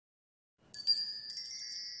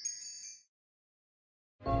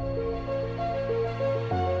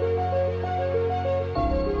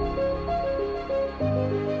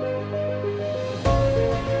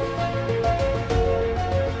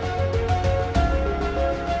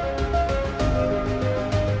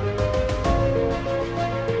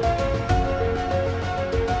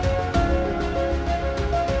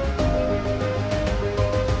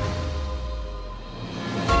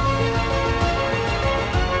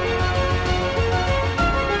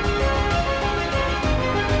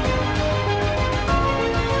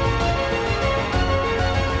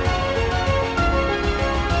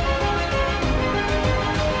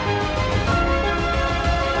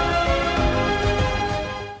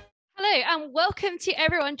and welcome to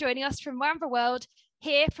everyone joining us from around the world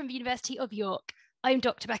here from the University of York. I'm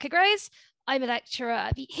Dr. Becca Groves. I'm a lecturer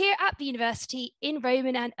here at the university in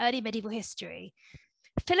Roman and early medieval history.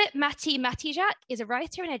 Philip Maty Matyszak is a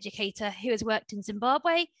writer and educator who has worked in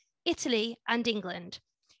Zimbabwe, Italy, and England.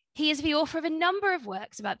 He is the author of a number of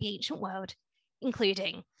works about the ancient world,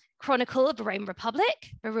 including Chronicle of the Roman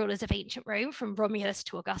Republic, the rulers of ancient Rome from Romulus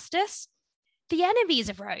to Augustus, The Enemies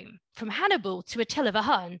of Rome, from Hannibal to Attila the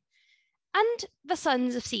Hun, and The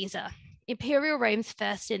Sons of Caesar, Imperial Rome's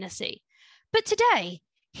first dynasty. But today,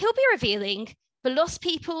 he'll be revealing the lost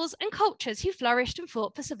peoples and cultures who flourished and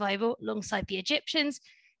fought for survival alongside the Egyptians,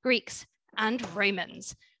 Greeks, and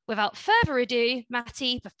Romans. Without further ado,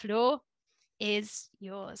 Matty, the floor is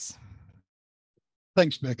yours.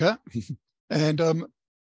 Thanks, Becca. And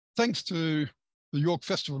thanks to the York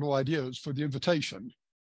Festival of Ideas for the invitation.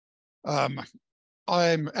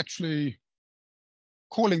 I'm actually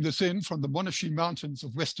calling this in from the Monashi Mountains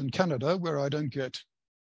of Western Canada, where I don't get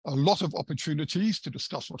a lot of opportunities to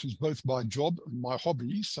discuss what is both my job and my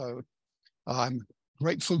hobby. So I'm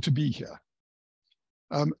grateful to be here.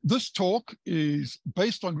 This talk is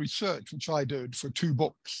based on research which I did for two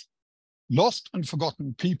books, Lost and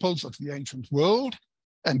Forgotten Peoples of the Ancient World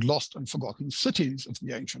and Lost and Forgotten Cities of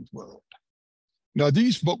the Ancient World. Now,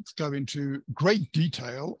 these books go into great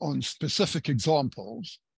detail on specific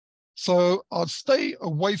examples, so I'll stay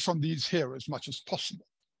away from these here as much as possible.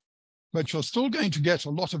 But you're still going to get a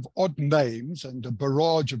lot of odd names and a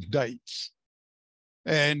barrage of dates.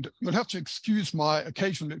 And you'll have to excuse my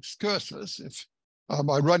occasional excursus if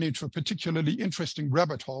I run into a particularly interesting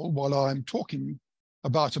rabbit hole while I'm talking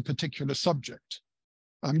about a particular subject.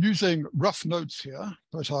 I'm using rough notes here,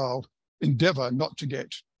 but I'll endeavor not to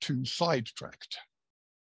get too sidetracked.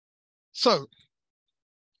 So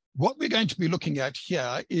what we're going to be looking at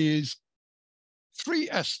here is three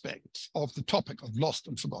aspects of the topic of lost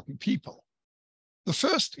and forgotten people. The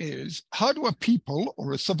first is, how do a people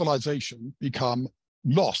or a civilization become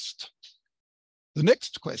lost? The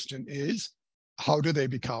next question is, how do they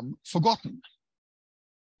become forgotten?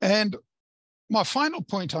 And my final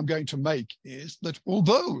point I'm going to make is that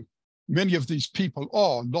although many of these people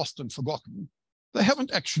are lost and forgotten, they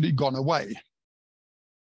haven't actually gone away.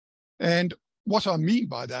 And what I mean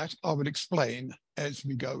by that, I will explain as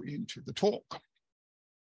we go into the talk.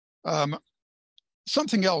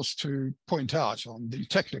 Something else to point out on the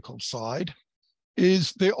technical side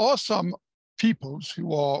is there are some peoples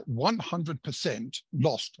who are 100%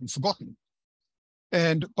 lost and forgotten.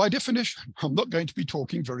 And by definition, I'm not going to be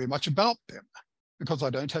talking very much about them because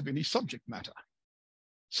I don't have any subject matter.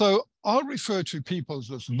 So I'll refer to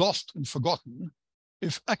peoples as lost and forgotten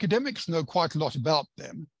if academics know quite a lot about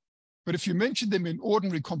them. But if you mention them in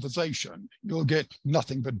ordinary conversation, you'll get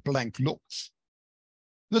nothing but blank looks.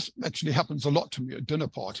 This actually happens a lot to me at dinner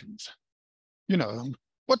parties. You know,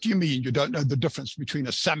 what do you mean you don't know the difference between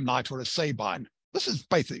a Samnite or a Sabine? This is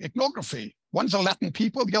basic ethnography. One's a Latin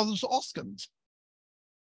people, the other's Oscans.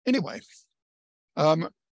 Anyway,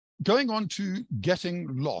 going on to getting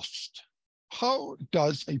lost. How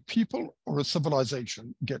does a people or a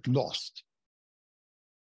civilization get lost?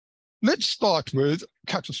 Let's start with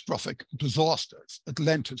catastrophic disasters,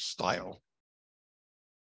 Atlantis style.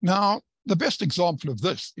 Now, the best example of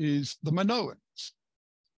this is the Minoans,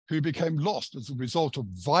 who became lost as a result of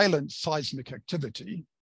violent seismic activity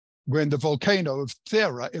when the volcano of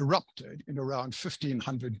Thera erupted in around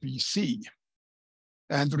 1500 BC.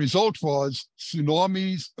 And the result was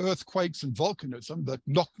tsunamis, earthquakes, and volcanism that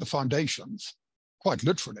knocked the foundations, quite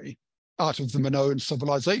literally, out of the Minoan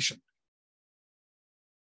civilization.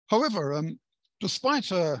 However,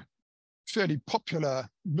 despite a fairly popular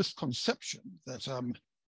misconception that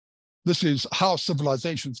this is how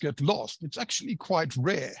civilizations get lost, it's actually quite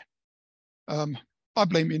rare. I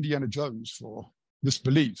blame Indiana Jones for this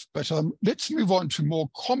belief, but let's move on to more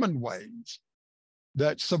common ways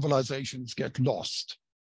that civilizations get lost.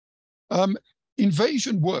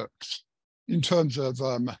 Invasion works in terms of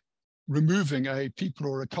removing a people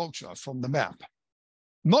or a culture from the map.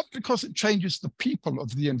 Not because it changes the people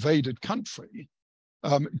of the invaded country.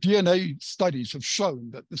 DNA studies have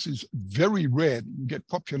shown that this is very rare that you get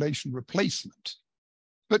population replacement,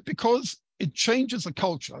 but because it changes a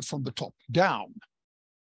culture from the top down.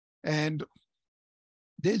 And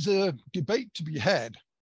there's a debate to be had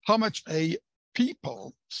how much a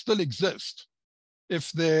people still exist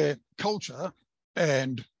if their culture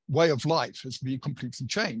and way of life has been completely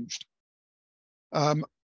changed.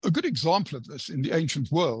 A good example of this in the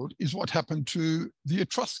ancient world is what happened to the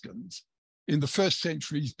Etruscans in the first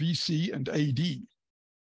centuries BC and AD.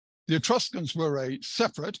 The Etruscans were a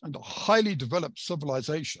separate and a highly developed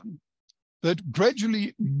civilization that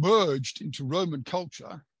gradually merged into Roman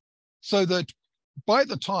culture, so that by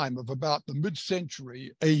the time of about the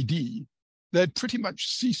mid-century AD, they'd pretty much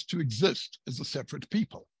ceased to exist as a separate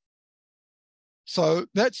people. So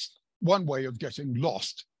that's one way of getting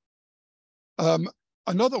lost.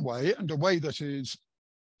 Another way, and a way that is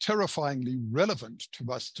terrifyingly relevant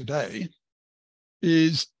to us today,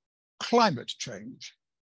 is climate change.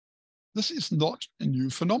 This is not a new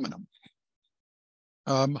phenomenon.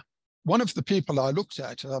 One of the people I looked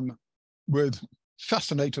at with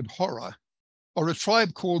fascinated horror are a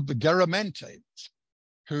tribe called the Garamantes,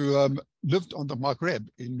 who lived on the Maghreb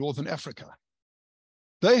in northern Africa.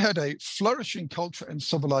 They had a flourishing culture and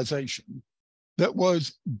civilization that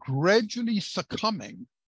was gradually succumbing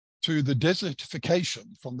to the desertification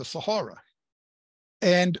from the Sahara.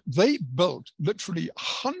 And they built literally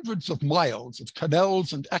hundreds of miles of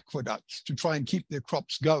canals and aqueducts to try and keep their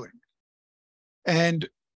crops going. And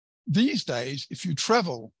these days, if you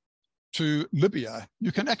travel to Libya,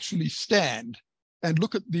 you can actually stand and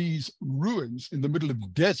look at these ruins in the middle of the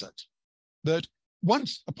desert that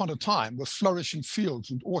once upon a time were flourishing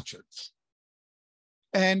fields and orchards.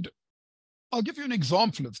 And I'll give you an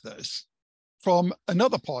example of this from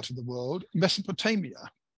another part of the world,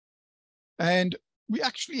 Mesopotamia. And we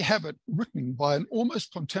actually have it written by an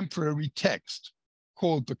almost contemporary text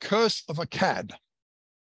called The Curse of Akkad,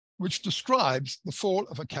 which describes the fall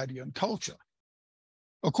of Akkadian culture.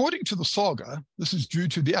 According to the saga, this is due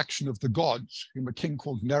to the action of the gods, whom a king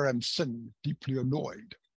called Naram-Sin deeply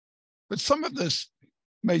annoyed. But some of this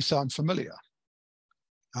may sound familiar.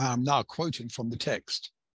 I'm now quoting from the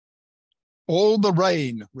text. All the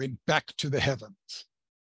rain went back to the heavens.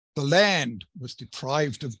 The land was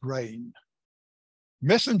deprived of grain.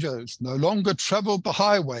 Messengers no longer traveled the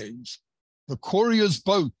highways. The courier's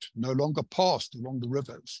boat no longer passed along the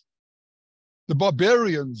rivers. The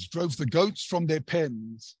barbarians drove the goats from their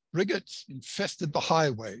pens. Brigands infested the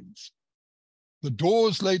highways. The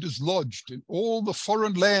doors ladies lodged in all the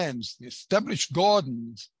foreign lands. The established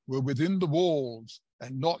gardens were within the walls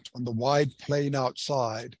and not on the wide plain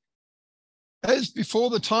outside. As before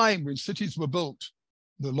the time when cities were built,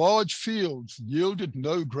 the large fields yielded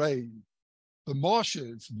no grain. The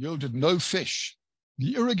marshes yielded no fish.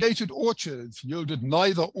 The irrigated orchards yielded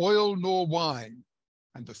neither oil nor wine,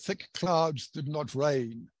 and the thick clouds did not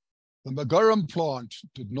rain. The marjoram plant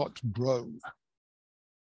did not grow.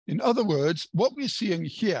 In other words, what we're seeing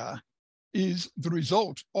here is the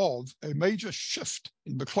result of a major shift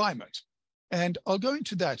in the climate. And I'll go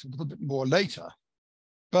into that a little bit more later.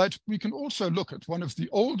 But we can also look at one of the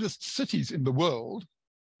oldest cities in the world,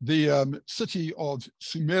 the city of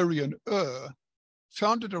Sumerian Ur,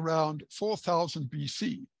 founded around 4000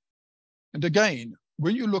 BC. And again,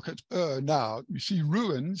 when you look at Ur now, you see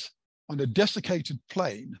ruins on a desiccated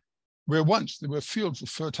plain where once there were fields of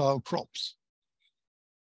fertile crops.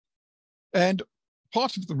 And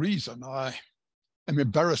part of the reason I am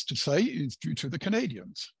embarrassed to say is due to the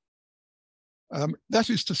Canadians. That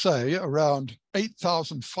is to say, around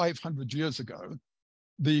 8,500 years ago,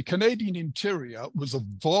 the Canadian interior was a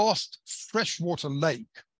vast freshwater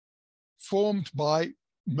lake formed by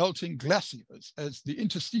melting glaciers as the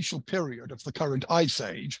interstitial period of the current ice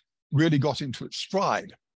age really got into its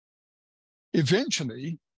stride.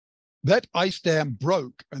 Eventually, that ice dam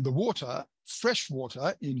broke and the water, fresh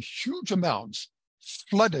water in huge amounts,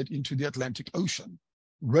 flooded into the Atlantic Ocean,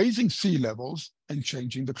 raising sea levels and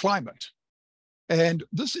changing the climate. And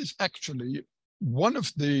this is actually one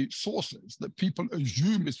of the sources that people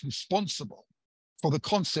assume is responsible for the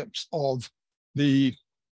concepts of the,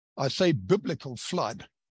 I say, biblical flood,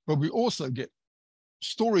 but we also get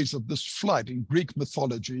stories of this flood in Greek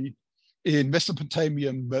mythology, in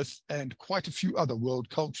Mesopotamian myth, and quite a few other world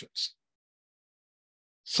cultures.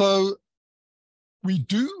 So we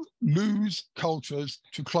do lose cultures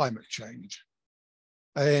to climate change.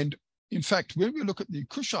 And in fact, when we look at the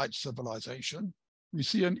Kushite civilization, we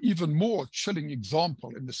see an even more chilling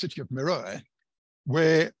example in the city of Meroe,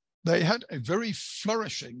 where they had a very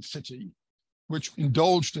flourishing city, which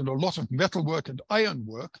indulged in a lot of metalwork and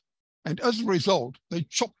ironwork. And as a result, they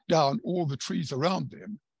chopped down all the trees around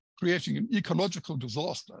them, creating an ecological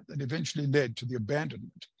disaster that eventually led to the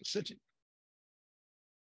abandonment of the city.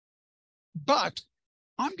 But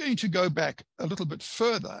I'm going to go back a little bit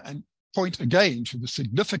further and point again to the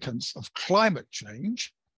significance of climate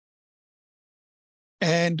change.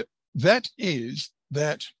 And that is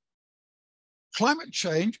that climate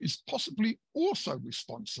change is possibly also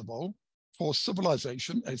responsible for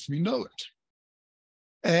civilization as we know it.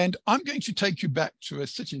 And I'm going to take you back to a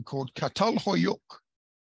city called Çatalhöyük,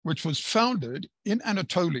 which was founded in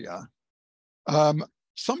Anatolia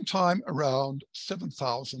sometime around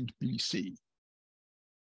 7000 BC.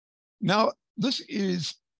 Now, this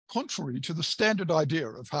is contrary to the standard idea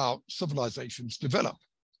of how civilizations develop,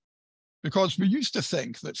 because we used to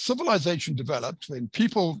think that civilization developed when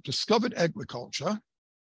people discovered agriculture.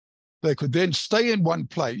 They could then stay in one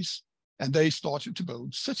place, and they started to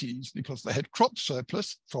build cities because they had crop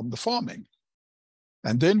surplus from the farming.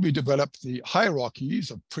 And then we developed the hierarchies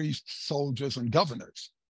of priests, soldiers, and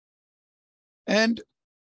governors. And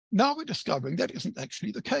now we're discovering that isn't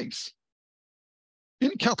actually the case.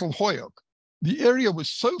 In Catalhoyuk, the area was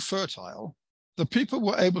so fertile, the people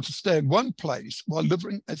were able to stay in one place while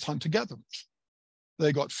living as hunter-gatherers.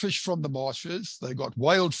 They got fish from the marshes, they got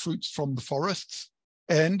wild fruits from the forests,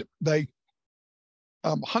 and they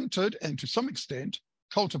hunted and to some extent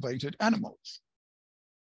cultivated animals.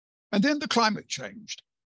 And then the climate changed.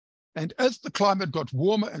 And as the climate got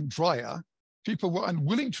warmer and drier, people were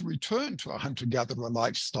unwilling to return to a hunter-gatherer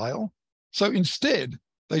lifestyle. So instead,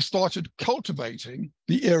 they started cultivating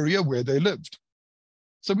the area where they lived.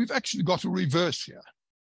 So we've actually got a reverse here.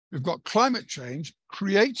 We've got climate change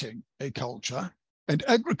creating a culture and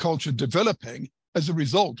agriculture developing as a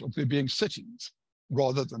result of there being cities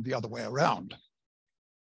rather than the other way around.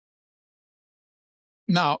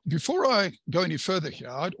 Now, before I go any further here,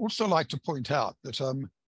 I'd also like to point out that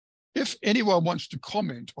if anyone wants to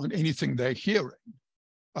comment on anything they're hearing,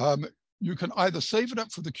 you can either save it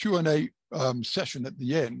up for the Q&A session at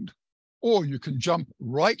the end, or you can jump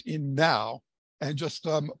right in now and just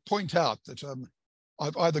point out that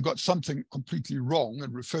I've either got something completely wrong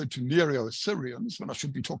and referred to Neo-Assyrians when I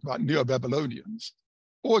should be talking about Neo-Babylonians,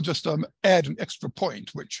 or just add an extra point,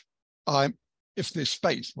 which if there's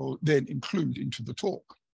space, will then include into the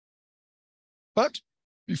talk. But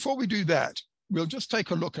before we do that, we'll just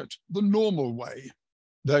take a look at the normal way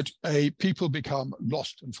that a people become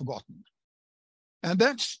lost and forgotten. And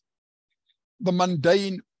that's the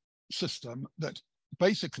mundane system that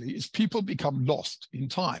basically is people become lost in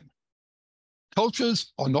time.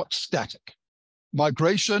 Cultures are not static.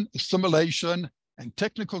 Migration, assimilation, and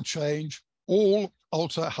technical change all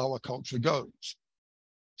alter how a culture goes.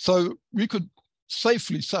 So we could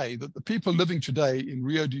safely say that the people living today in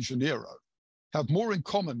Rio de Janeiro have more in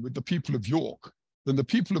common with the people of York than the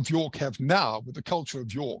people of York have now with the culture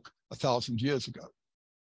of York 1,000 years ago.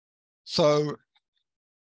 So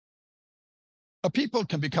a people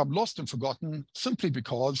can become lost and forgotten simply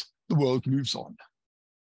because the world moves on.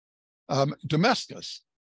 Damascus,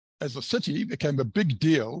 as a city, became a big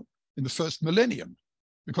deal in the first millennium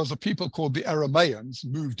because a people called the Aramaeans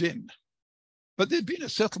moved in. But there'd been a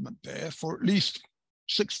settlement there for at least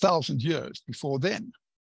 6,000 years before then.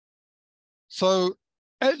 So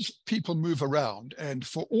as people move around, and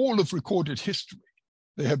for all of recorded history,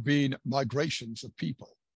 there have been migrations of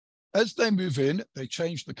people. As they move in, they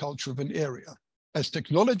change the culture of an area. As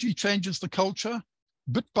technology changes the culture,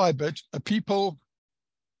 bit by bit, a people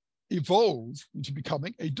evolve into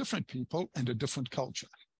becoming a different people and a different culture.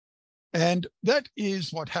 And that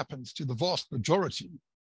is what happens to the vast majority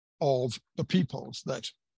of the peoples that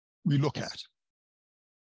we look at.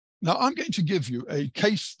 Now, I'm going to give you a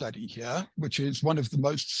case study here, which is one of the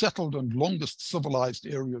most settled and longest civilized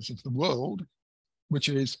areas of the world, which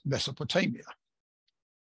is Mesopotamia.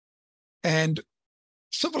 And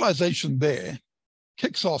civilization there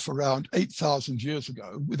kicks off around 8,000 years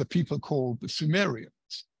ago with a people called the Sumerians.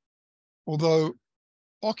 Although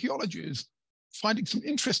archaeology is finding some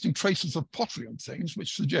interesting traces of pottery and things,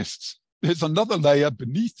 which suggests there's another layer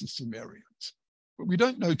beneath the Sumerians, but we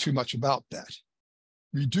don't know too much about that.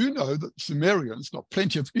 We do know that the Sumerians got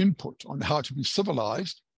plenty of input on how to be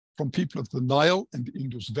civilized from people of the Nile and the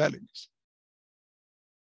Indus valleys.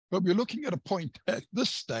 But we're looking at a point at this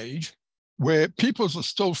stage where peoples are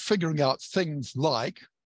still figuring out things like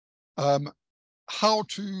how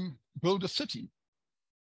to build a city.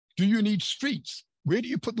 Do you need streets? Where do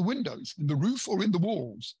you put the windows? In the roof or in the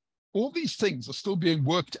walls? All these things are still being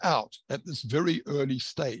worked out at this very early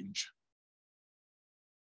stage.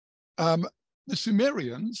 The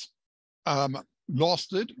Sumerians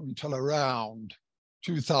lasted until around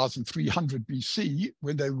 2300 BC,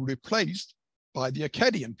 when they were replaced by the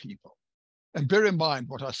Akkadian people. And bear in mind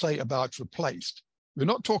what I say about replaced. We're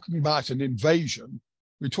not talking about an invasion.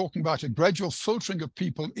 We're talking about a gradual filtering of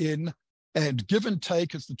people in and give and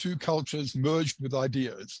take as the two cultures merged with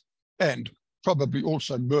ideas, and probably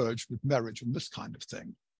also merged with marriage and this kind of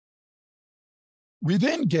thing. We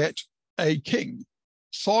then get a king,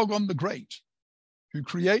 Sargon the Great, who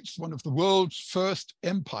creates one of the world's first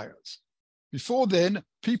empires. Before then,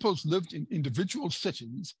 peoples lived in individual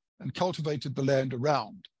cities and cultivated the land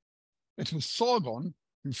around. It was Sargon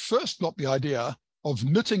who first got the idea of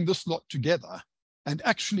knitting this lot together and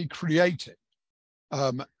actually creating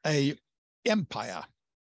a empire,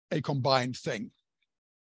 a combined thing.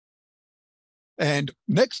 And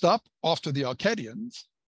next up, after the Akkadians,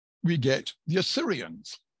 we get the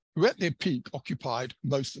Assyrians, who at their peak occupied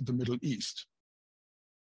most of the Middle East.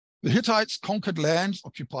 The Hittites conquered lands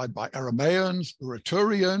occupied by Aramaeans,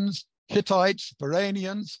 Eritreans, Hittites,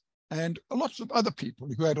 Iranians, and lots of other people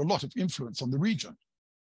who had a lot of influence on the region.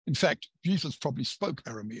 In fact, Jesus probably spoke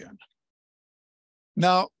Aramean.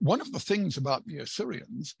 Now, one of the things about the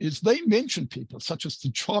Assyrians is they mention people such as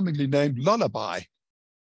the charmingly named Lullaby,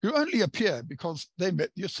 who only appear because they met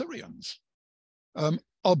the Assyrians,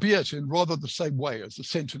 albeit in rather the same way as the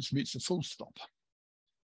sentence meets a full stop.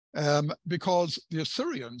 Because the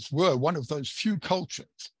Assyrians were one of those few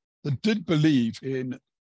cultures that did believe in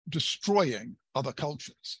destroying other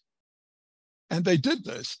cultures. And they did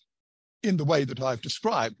this in the way that I've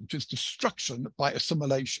described, which is destruction by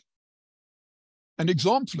assimilation. An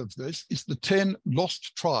example of this is the 10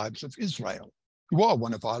 lost tribes of Israel, who are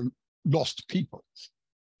one of our lost peoples.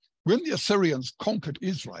 When the Assyrians conquered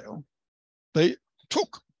Israel, they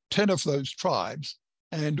took 10 of those tribes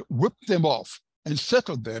and whipped them off and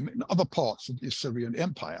settled them in other parts of the Assyrian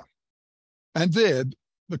Empire. And there,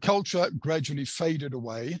 the culture gradually faded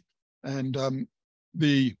away, and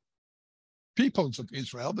the peoples of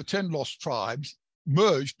Israel, the 10 lost tribes,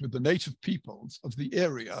 merged with the native peoples of the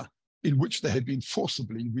area in which they had been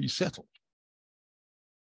forcibly resettled.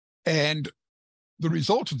 And the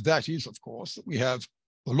result of that is, of course, that we have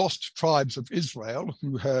the lost tribes of Israel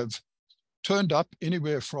who have turned up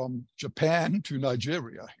anywhere from Japan to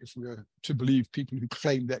Nigeria, if we are to believe people who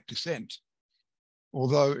claim that descent.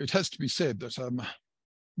 Although it has to be said that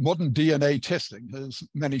modern DNA testing has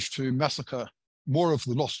managed to massacre more of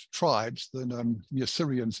the lost tribes than the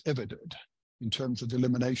Assyrians ever did in terms of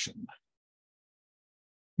elimination.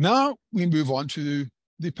 Now we move on to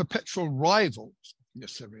the perpetual rivals of the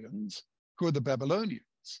Assyrians, who are the Babylonians.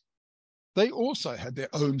 They also had their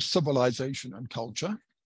own civilization and culture.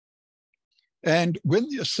 And when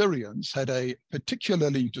the Assyrians had a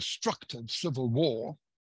particularly destructive civil war,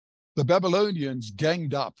 the Babylonians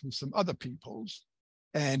ganged up with some other peoples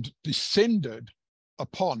and descended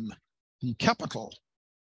upon the capital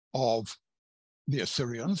of the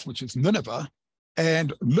Assyrians, which is Nineveh,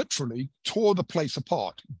 and literally tore the place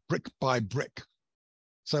apart, brick by brick.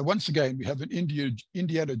 So once again, we have an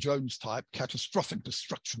Indiana Jones type catastrophic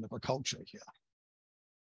destruction of a culture here.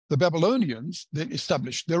 The Babylonians then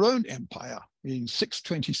established their own empire in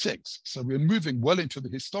 626. So we're moving well into the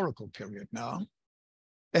historical period now.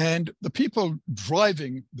 And the people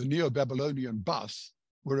driving the Neo-Babylonian bus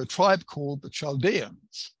were a tribe called the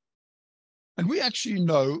Chaldeans. And we actually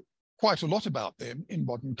know quite a lot about them in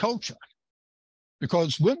modern culture.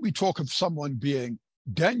 Because when we talk of someone being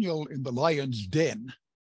Daniel in the lion's den,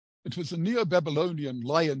 it was a Neo-Babylonian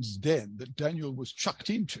lion's den that Daniel was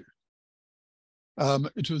chucked into.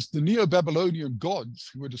 It was the Neo-Babylonian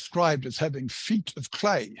gods who were described as having feet of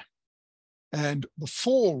clay. And the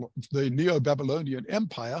fall of the Neo-Babylonian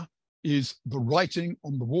Empire is the writing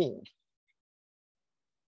on the wall.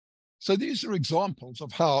 So these are examples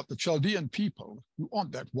of how the Chaldean people, who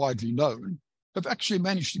aren't that widely known, have actually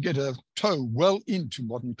managed to get a toe well into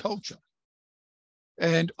modern culture.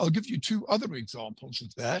 And I'll give you two other examples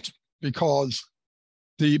of that, because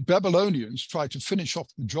the Babylonians tried to finish off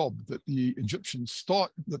the job that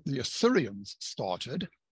the Assyrians started,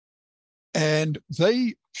 and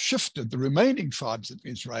they shifted the remaining tribes of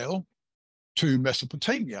Israel to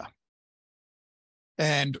Mesopotamia.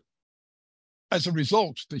 And as a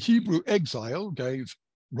result, the Hebrew exile gave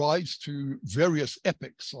rise to various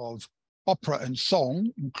epics of opera and song,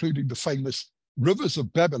 including the famous Rivers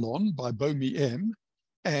of Babylon by Bomi M,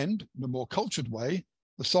 and in a more cultured way,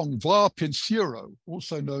 the song Va Pensiero,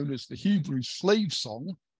 also known as the Hebrew slave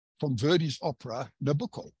song from Verdi's opera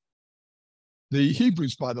Nabucco. The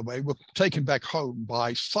Hebrews, by the way, were taken back home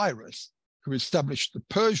by Cyrus, who established the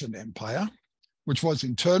Persian Empire, which was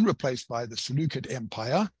in turn replaced by the Seleucid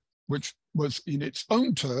Empire, which was in its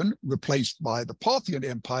own turn replaced by the Parthian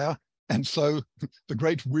Empire, and so the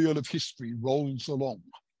great wheel of history rolls along.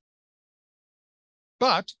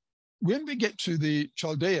 But when we get to the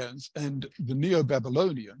Chaldeans and the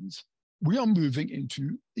Neo-Babylonians, we are moving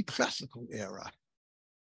into the classical era.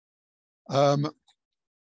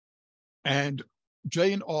 And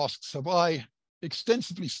Jane asks, have I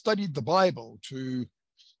extensively studied the Bible to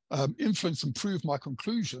influence and prove my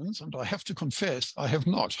conclusions? And I have to confess, I have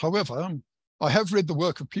not. However, I have read the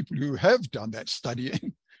work of people who have done that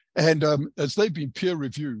studying, and as they've been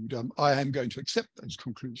peer-reviewed, I am going to accept those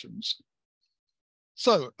conclusions.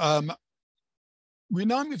 So we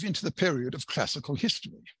now move into the period of classical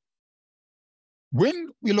history. When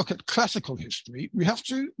we look at classical history, we have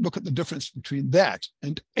to look at the difference between that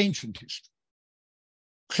and ancient history.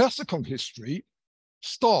 Classical history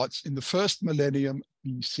starts in the first millennium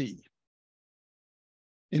BC.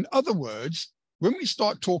 In other words, when we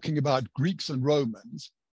start talking about Greeks and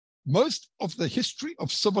Romans, most of the history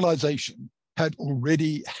of civilization had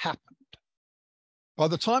already happened. By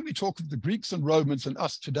the time we talk of the Greeks and Romans and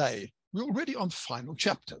us today, we're already on the final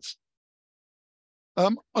chapters.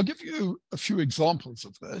 I'll give you a few examples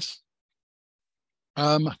of this.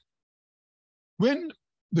 When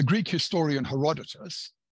the Greek historian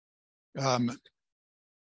Herodotus,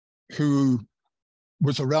 who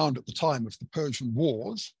was around at the time of the Persian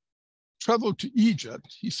Wars, traveled to Egypt,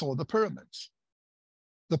 he saw the pyramids.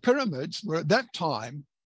 The pyramids were at that time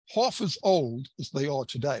half as old as they are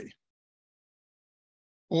today.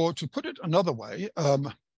 Or to put it another way,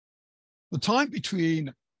 the time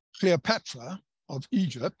between Cleopatra of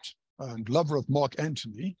Egypt and lover of Mark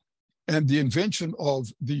Antony and the invention of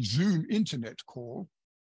the Zoom internet call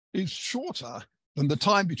is shorter than the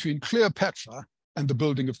time between Cleopatra and the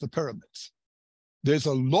building of the pyramids. There's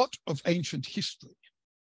a lot of ancient history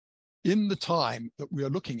in the time that we are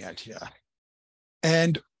looking at here.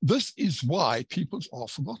 And this is why peoples are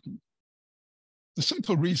forgotten. The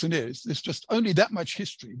simple reason is there's just only that much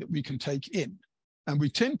history that we can take in. And we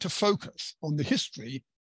tend to focus on the history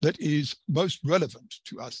that is most relevant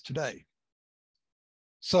to us today.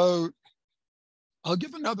 So I'll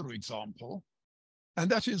give another example, and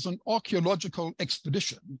that is an archaeological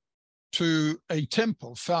expedition to a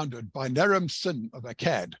temple founded by Naram-Sin of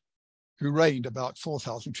Akkad, who reigned about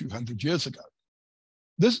 4,200 years ago.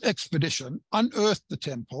 This expedition unearthed the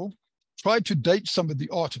temple, tried to date some of the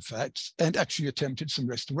artifacts, and actually attempted some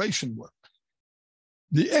restoration work.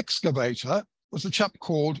 The excavator was a chap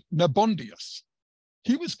called Nabonidus.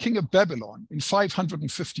 He was king of Babylon in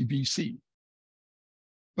 550 BC.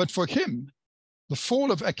 But for him, the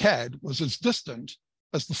fall of Akkad was as distant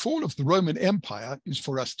as the fall of the Roman Empire is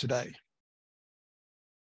for us today.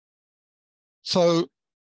 So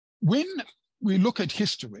when we look at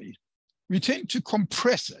history, we tend to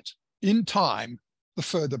compress it in time the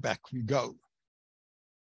further back we go.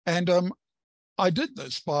 And I did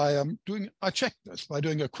this by checked this by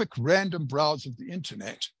doing a quick random browse of the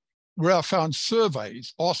internet, where I found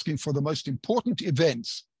surveys asking for the most important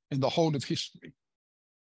events in the whole of history.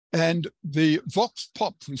 And the Vox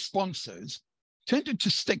Pop responses tended to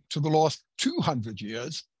stick to the last 200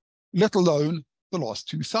 years, let alone the last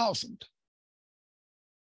 2,000.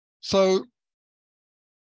 So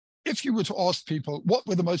if you were to ask people what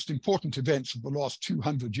were the most important events of the last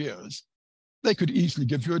 200 years, they could easily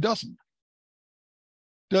give you a dozen.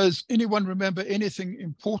 Does anyone remember anything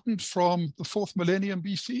important from the 4th millennium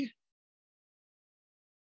BC?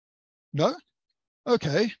 No?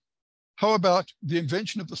 Okay. How about the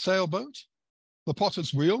invention of the sailboat, the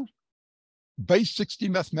potter's wheel, base 60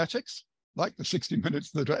 mathematics, like the 60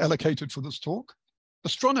 minutes that are allocated for this talk,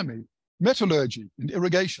 astronomy, metallurgy, and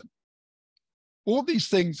irrigation? All these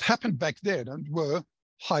things happened back then and were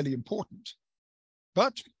highly important.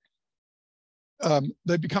 But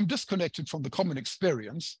they become disconnected from the common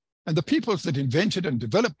experience, and the peoples that invented and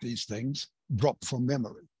developed these things drop from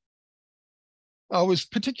memory. I was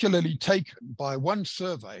particularly taken by one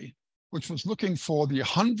survey which was looking for the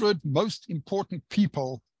 100 most important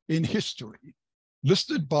people in history,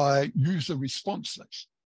 listed by user responses.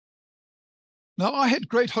 Now, I had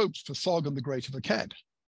great hopes for Sargon the Great of Akkad.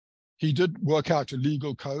 He did work out a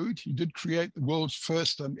legal code. He did create the world's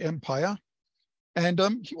first empire. And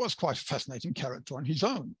he was quite a fascinating character on his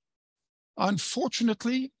own.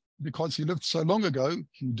 Unfortunately, because he lived so long ago,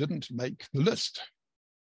 he didn't make the list.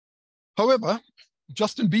 However,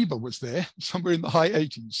 Justin Bieber was there somewhere in the high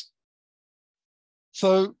 80s.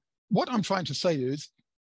 So what I'm trying to say is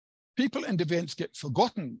people and events get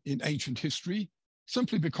forgotten in ancient history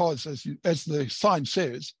simply because, as the sign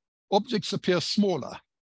says, objects appear smaller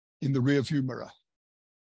in the rearview mirror.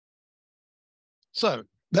 So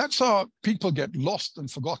that's how people get lost and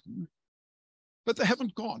forgotten, but they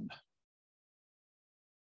haven't gone.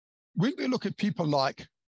 When we look at people like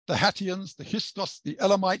the Hattians, the Hyksos, the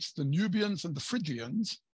Elamites, the Nubians, and the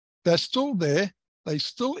Phrygians, they're still there, they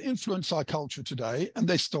still influence our culture today, and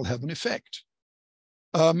they still have an effect.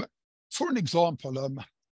 For an example,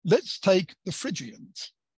 let's take the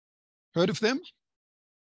Phrygians. Heard of them?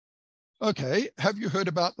 Okay, have you heard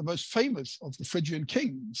about the most famous of the Phrygian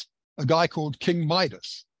kings, a guy called King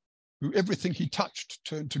Midas, who everything he touched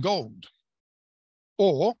turned to gold?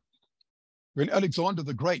 Or when Alexander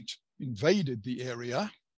the Great invaded the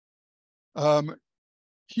area,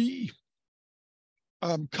 he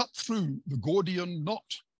cut through the Gordian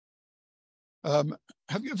knot.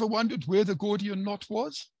 Have you ever wondered where the Gordian knot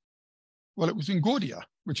was? Well, it was in Gordia,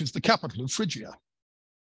 which is the capital of Phrygia.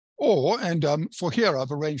 For here,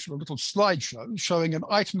 I've arranged a little slideshow showing an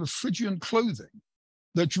item of Phrygian clothing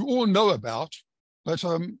that you all know about, but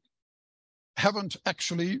haven't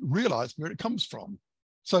actually realized where it comes from.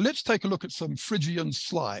 So let's take a look at some Phrygian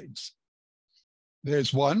slides.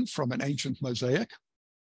 There's one from an ancient mosaic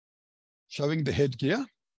showing the headgear.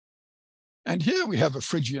 And here we have a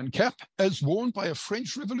Phrygian cap as worn by a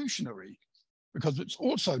French revolutionary, because it's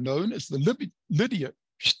also known as the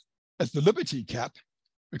Liberty cap,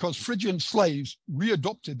 because Phrygian slaves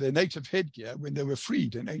readopted their native headgear when they were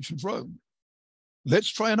freed in ancient Rome. Let's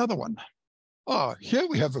try another one. Here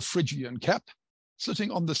we have a Phrygian cap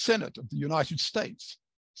sitting on the Senate of the United States.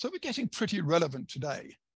 So we're getting pretty relevant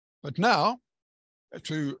today. But now,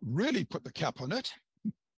 to really put the cap on it,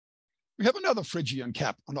 we have another Phrygian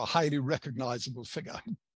cap on a highly recognizable figure.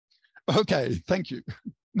 Okay, thank you.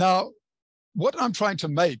 Now, what I'm trying to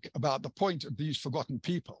make about the point of these forgotten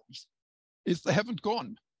peoples is they haven't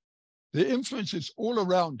gone. Their influence is all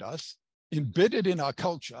around us, embedded in our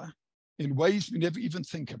culture in ways we never even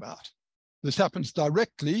think about. This happens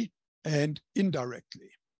directly and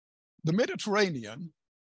indirectly. The Mediterranean,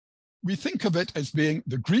 we think of it as being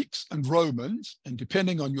the Greeks and Romans, and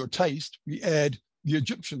depending on your taste, we add the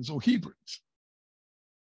Egyptians or Hebrews.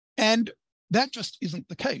 And that just isn't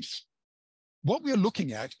the case. What we're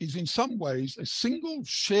looking at is in some ways a single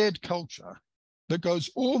shared culture that goes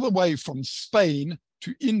all the way from Spain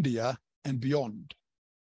to India and beyond.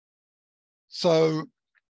 So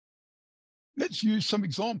let's use some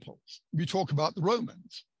examples. We talk about the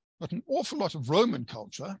Romans, but an awful lot of Roman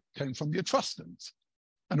culture came from the Etruscans,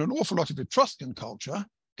 and an awful lot of Etruscan culture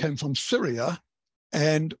came from Syria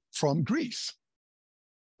and from Greece.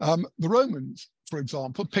 The Romans, for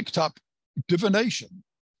example, picked up divination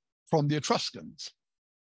from the Etruscans.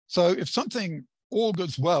 So if something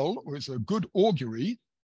augurs well or is a good augury,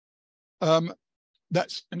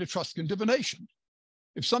 that's an Etruscan divination.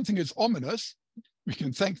 If something is ominous, we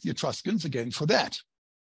can thank the Etruscans again for that.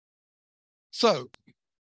 So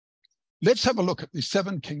let's have a look at the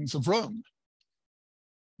 7 kings of Rome.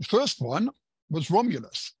 The first one was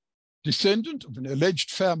Romulus, descendant of an alleged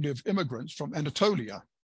family of immigrants from Anatolia,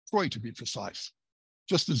 Troy to be precise,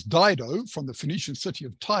 just as Dido from the Phoenician city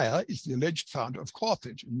of Tyre is the alleged founder of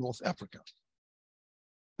Carthage in North Africa.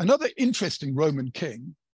 Another interesting Roman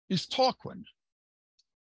king is Tarquin.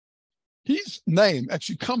 His name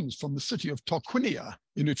actually comes from the city of Tarquinia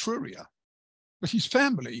in Etruria, but his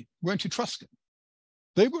family weren't Etruscan.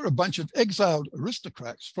 They were a bunch of exiled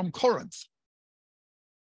aristocrats from Corinth.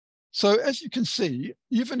 So as you can see,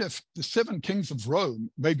 even if the 7 kings of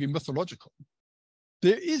Rome may be mythological,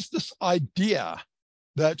 there is this idea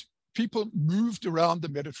that people moved around the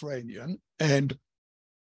Mediterranean and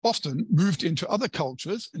often moved into other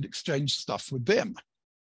cultures and exchanged stuff with them.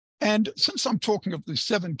 And since I'm talking of the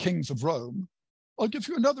 7 kings of Rome, I'll give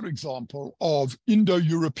you another example of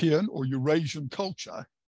Indo-European or Eurasian culture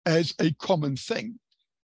as a common thing.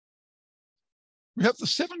 We have the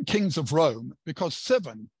 7 kings of Rome because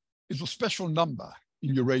 7 is a special number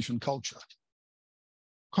in Eurasian culture.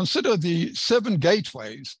 Consider the 7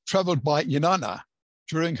 gateways traveled by Inanna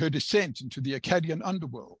during her descent into the Akkadian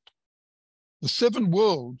underworld, the 7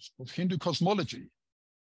 worlds of Hindu cosmology,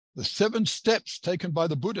 the 7 steps taken by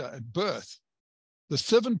the Buddha at birth, the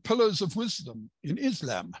 7 pillars of wisdom in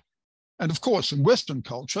Islam. And of course, in Western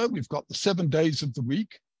culture, we've got the 7 days of the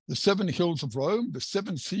week, the 7 hills of Rome, the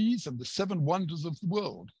 7 seas, and the 7 wonders of the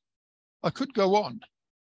world. I could go on,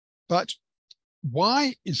 but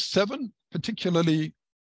why is 7 particularly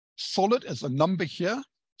solid as a number here?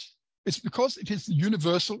 It's because it is the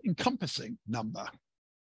universal encompassing number.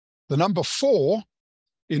 The number 4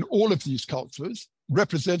 in all of these cultures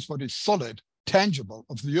represents what is solid, tangible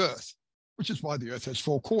of the earth, which is why the earth has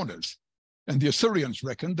 4 corners. And the Assyrians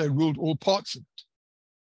reckoned they ruled all parts of it.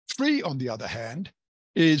 3, on the other hand,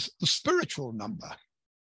 is the spiritual number.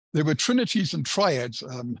 There were trinities and triads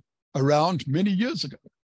around many years ago.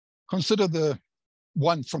 Consider the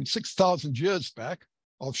one from 6,000 years back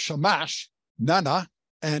of Shamash, Nana,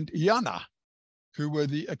 and Iana, who were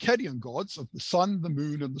the Akkadian gods of the sun, the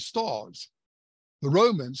moon, and the stars. The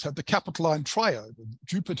Romans had the Capitoline triad of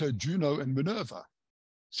Jupiter, Juno, and Minerva.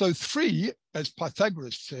 So 3, as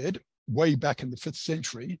Pythagoras said, way back in the 5th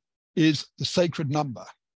century, is the sacred number.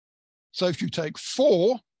 So if you take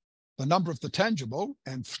 4, the number of the tangible,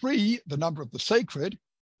 and 3, the number of the sacred,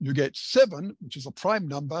 you get 7, which is a prime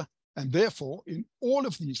number, and therefore, in all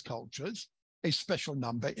of these cultures, a special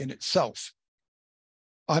number in itself.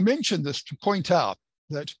 I mention this to point out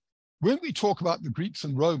that when we talk about the Greeks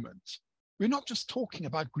and Romans, we're not just talking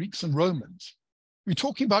about Greeks and Romans. We're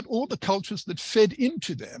talking about all the cultures that fed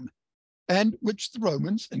into them and which the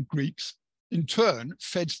Romans and Greeks in turn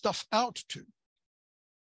fed stuff out to.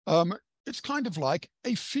 It's kind of like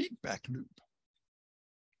a feedback loop.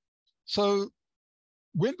 So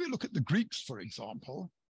when we look at the Greeks, for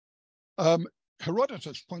example,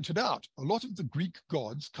 Herodotus pointed out a lot of the Greek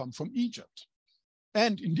gods come from Egypt.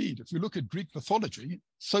 And indeed, if you look at Greek mythology,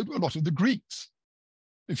 so do a lot of the Greeks.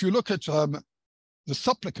 If you look at the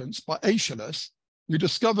Supplicants by Aeschylus, we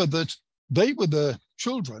discover that they were the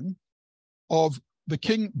children of the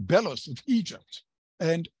king Belus of Egypt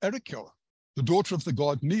and Erichor, the daughter of the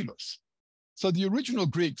god Nilus. So the original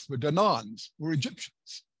Greeks were Danaans, were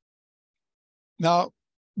Egyptians. Now,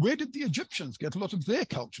 where did the Egyptians get a lot of their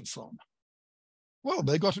culture from? Well,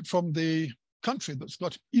 they got it from the country that's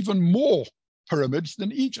got even more pyramids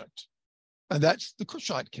than Egypt, and that's the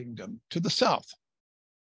Kushite kingdom to the south.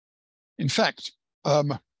 In fact,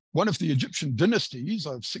 one of the Egyptian dynasties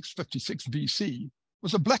of 656 BC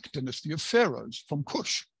was a black dynasty of pharaohs from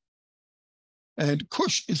Kush. And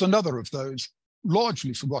Kush is another of those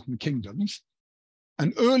largely forgotten kingdoms,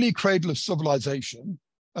 an early cradle of civilization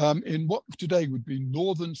in what today would be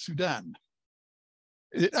northern Sudan.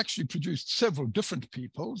 It actually produced several different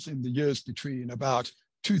peoples in the years between about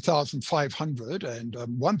 2500 and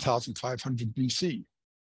 1500 BC.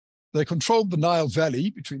 They controlled the Nile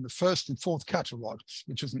Valley between the first and fourth cataracts,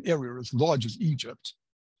 which is an area as large as Egypt.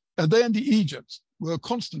 And they and the Egypts were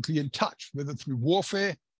constantly in touch, whether through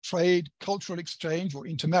warfare, trade, cultural exchange, or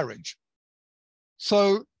intermarriage.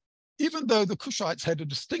 So even though the Kushites had a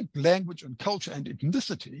distinct language and culture and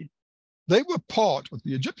ethnicity, they were part of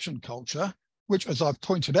the Egyptian culture, which, as I've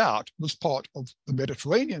pointed out, was part of the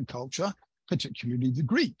Mediterranean culture, particularly the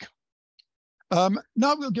Greek.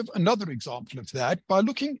 Now we'll give another example of that by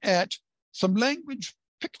looking at some language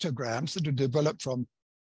pictograms that are developed from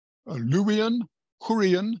Luwian,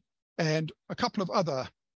 Hurrian, and a couple of other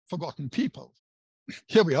forgotten peoples.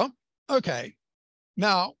 Here we are. Okay.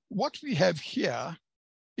 Now, what we have here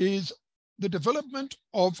is the development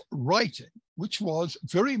of writing, which was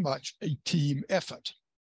very much a team effort.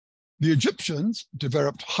 The Egyptians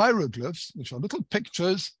developed hieroglyphs, which are little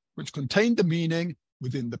pictures which contain the meaning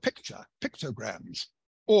within the picture, pictograms,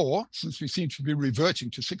 or, since we seem to be reverting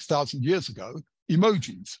to 6,000 years ago,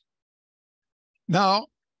 emojis. Now,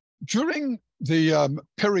 during the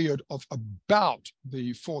period of about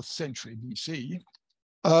the 4th century BC,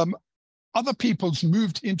 other peoples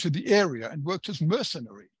moved into the area and worked as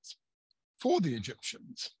mercenaries for the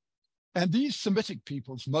Egyptians. And these Semitic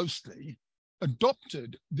peoples mostly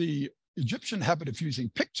adopted the Egyptian habit of using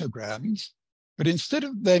pictograms, but instead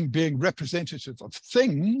of them being representative of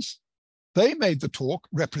things, they made the talk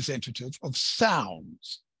representative of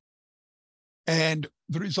sounds. And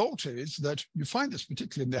the result is that you find this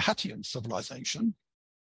particularly in the Hattian civilization.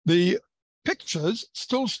 The pictures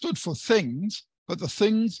still stood for things, but the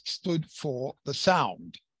things stood for the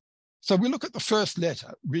sound. So we look at the first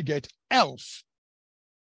letter, we get Alf,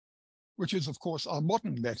 which is, of course, our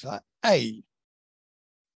modern letter A.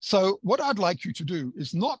 So what I'd like you to do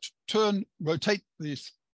is not rotate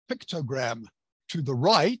this pictogram to the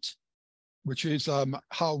right, which is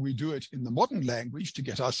how we do it in the modern language to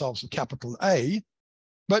get ourselves a capital A,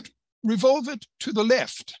 but revolve it to the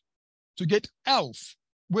left to get Alf,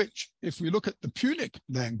 which, if we look at the Punic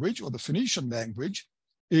language or the Phoenician language,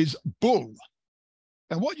 is bull.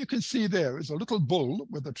 And what you can see there is a little bull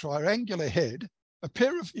with a triangular head, a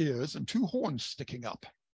pair of ears, and 2 horns sticking up.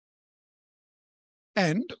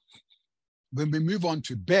 And when we move on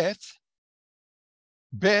to Beth,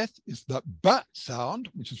 Beth is the B sound,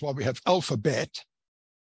 which is why we have alphabet.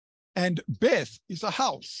 And Beth is a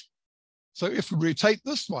house. So if we rotate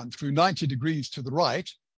this one through 90 degrees to the right,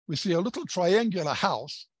 we see a little triangular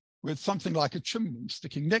house with something like a chimney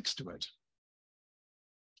sticking next to it.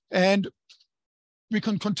 And we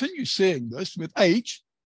can continue seeing this with H,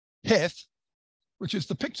 Heth, which is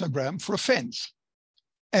the pictogram for a fence.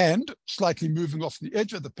 And slightly moving off the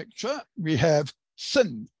edge of the picture, we have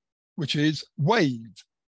Sin, which is wave,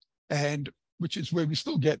 and which is where we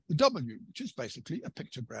still get the W, which is basically a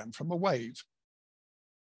pictogram from a wave.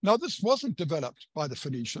 Now, this wasn't developed by the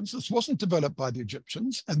Phoenicians, this wasn't developed by the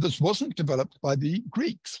Egyptians, and this wasn't developed by the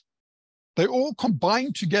Greeks. They all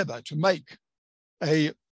combined together to make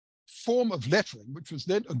a form of lettering, which was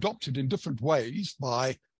then adopted in different ways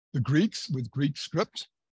by the Greeks with Greek script,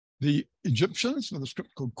 the Egyptians with a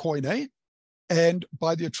script called Koine, and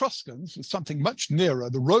by the Etruscans with something much nearer,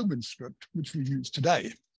 the Roman script, which we use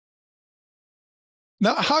today.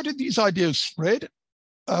 Now, how did these ideas spread?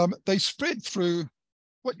 They spread through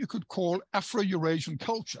what you could call Afro-Eurasian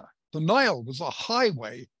culture. The Nile was a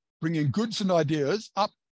highway bringing goods and ideas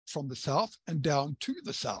up from the south and down to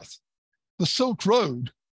the south. The Silk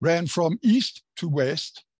Road ran from east to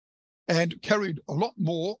west and carried a lot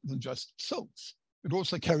more than just silks. It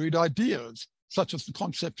also carried ideas, such as the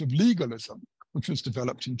concept of legalism, which was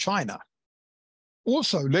developed in China.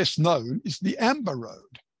 Also less known is the Amber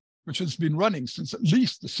Road, which has been running since at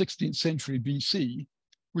least the 16th century BC,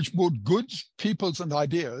 which brought goods, peoples, and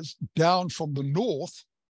ideas down from the north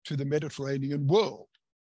to the Mediterranean world.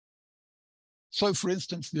 So, for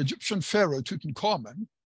instance, the Egyptian pharaoh Tutankhamun,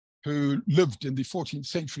 who lived in the 14th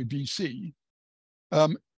century BC,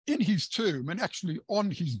 in his tomb and actually on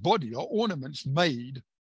his body are ornaments made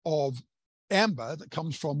of amber that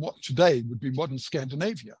comes from what today would be modern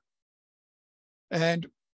Scandinavia. And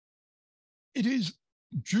it is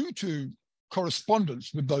due to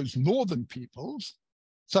correspondence with those northern peoples,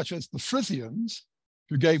 such as the Frisians,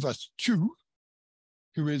 who gave us Chu,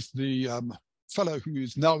 who is the fellow who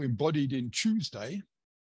is now embodied in Tuesday,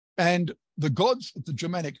 and the gods of the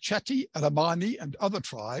Germanic Chatti, Alamani, and other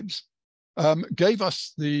tribes gave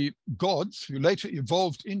us the gods who later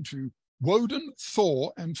evolved into Woden,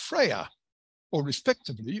 Thor, and Freya, or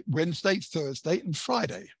respectively, Wednesday, Thursday, and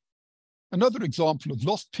Friday. Another example of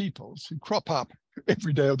lost peoples who crop up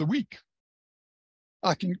every day of the week.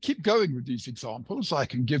 I can keep going with these examples. I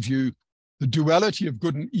can give you the duality of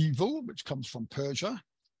good and evil, which comes from Persia,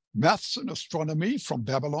 maths and astronomy from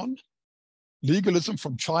Babylon, legalism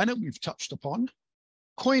from China, we've touched upon,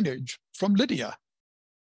 coinage from Lydia.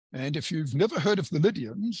 And if you've never heard of the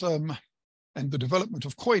Lydians and the development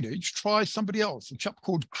of coinage, try somebody else, a chap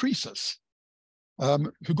called Croesus,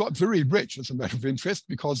 who got very rich as a matter of interest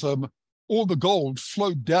because all the gold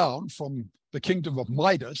flowed down from the kingdom of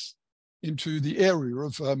Midas into the area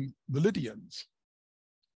of the Lydians.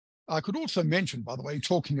 I could also mention, by the way,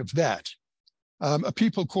 talking of that, a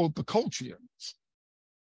people called the Colchians,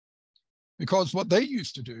 because what they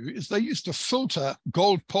used to do is they used to filter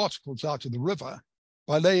gold particles out of the river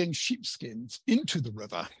by laying sheepskins into the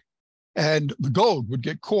river, and the gold would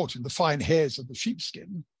get caught in the fine hairs of the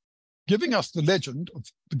sheepskin, giving us the legend of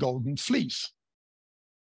the Golden Fleece.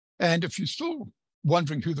 And if you're still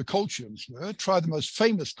wondering who the Colchians were, try the most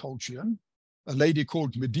famous Colchian, a lady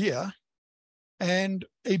called Medea, and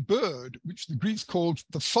a bird which the Greeks called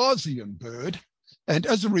the Phasian bird, and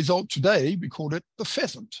as a result today we call it the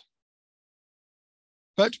pheasant.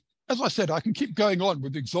 But as I said, I can keep going on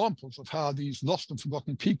with examples of how these lost and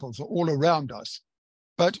forgotten peoples are all around us.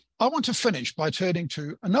 But I want to finish by turning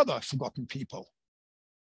to another forgotten people.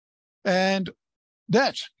 And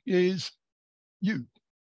that is you.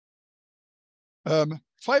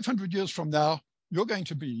 500 years from now, you're going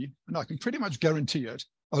to be, and I can pretty much guarantee it,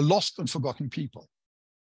 a lost and forgotten people.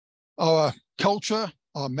 Our culture,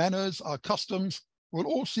 our manners, our customs will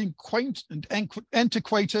all seem quaint and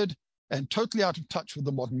antiquated and totally out of touch with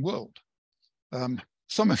the modern world.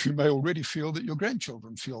 Some of you may already feel that your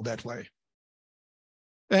grandchildren feel that way.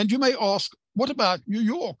 And you may ask, what about New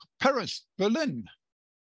York, Paris, Berlin?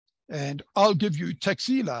 And I'll give you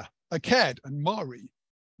Taxila, Akkad, and Mari.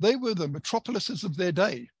 They were the metropolises of their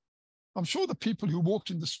day. I'm sure the people who walked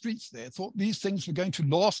in the streets there thought these things were going to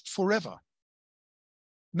last forever.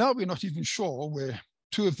 Now we're not even sure where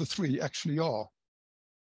two of the three actually are.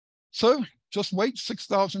 So just wait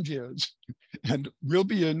 6,000 years and we'll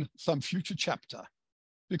be in some future chapter,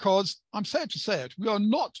 because I'm sad to say it, we are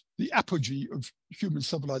not the apogee of human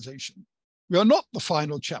civilization. We are not the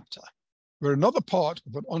final chapter. We're another part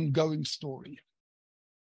of an ongoing story.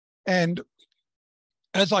 And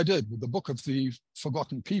as I did with the Book of the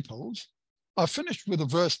Forgotten Peoples, I finished with a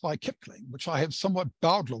verse by Kipling, which I have somewhat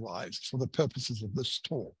bowdlerized for the purposes of this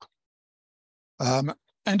talk. And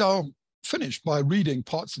I'll finish by reading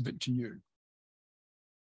parts of it to you.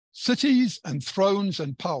 Cities and thrones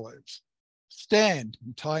and powers stand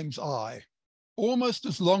in time's eye, almost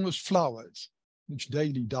as long as flowers which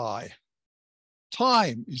daily die.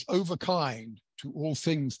 Time is overkind to all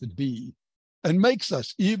things that be, and makes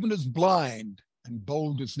us even as blind and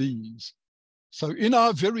bold as these. So in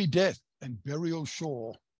our very death and burial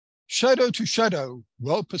sure, shadow to shadow,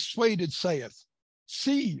 well persuaded saith,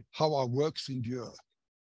 see how our works endure.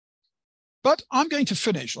 But I'm going to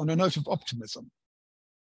finish on a note of optimism.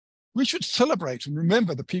 We should celebrate and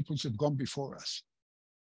remember the peoples who have gone before us.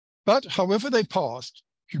 But however they passed,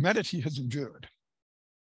 humanity has endured.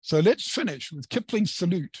 So let's finish with Kipling's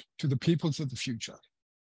salute to the peoples of the future.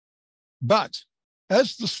 But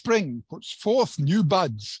as the spring puts forth new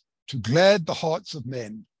buds to glad the hearts of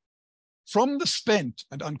men, from the spent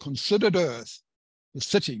and unconsidered earth, the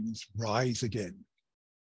cities rise again.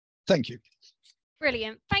 Thank you.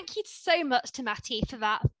 Brilliant. Thank you so much to Maty for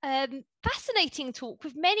that fascinating talk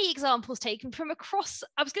with many examples taken from across,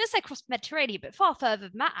 I was going to say across Mediterranean, but far further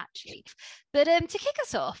than that actually. But to kick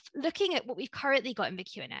us off, looking at what we've currently got in the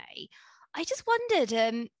Q&A, I just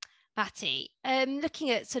wondered, Maty,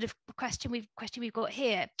 looking at sort of the question we've got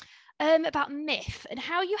here, about myth and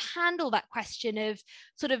how you handle that question of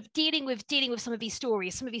sort of dealing with some of these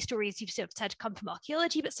stories. Some of these stories you've sort of said come from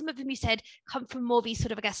archaeology, but some of them you said come from more these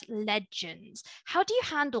sort of, I guess, legends. How do you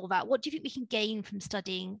handle that? What do you think we can gain from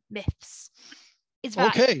studying myths? Is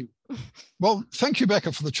that okay? Well, thank you,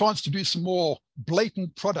 Becca, for the chance to do some more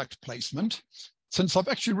blatant product placement, since I've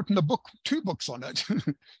actually written two books on it,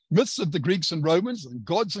 Myths of the Greeks and Romans and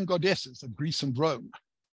Gods and Goddesses of Greece and Rome.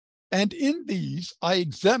 And in these, I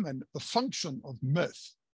examine the function of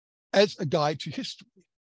myth as a guide to history.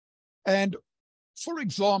 And for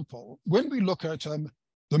example, when we look at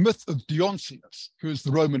the myth of Dionysius, who is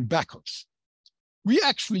the Roman Bacchus, we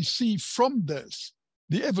actually see from this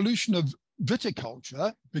the evolution of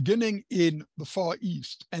viticulture beginning in the Far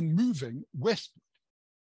East and moving westward.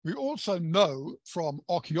 We also know from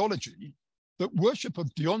archaeology that worship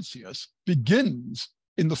of Dionysius begins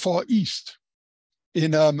in the Far East,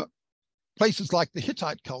 in places like the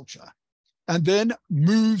Hittite culture, and then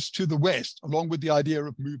moves to the West, along with the idea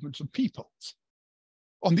of movements of peoples.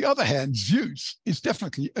 On the other hand, Zeus is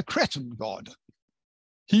definitely a Cretan god.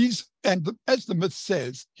 As the myth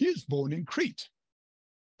says, he is born in Crete.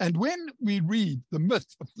 And when we read the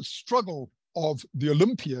myth of the struggle of the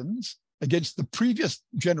Olympians against the previous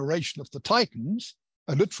generation of the Titans,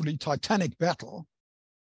 a literally titanic battle,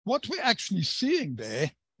 what we're actually seeing there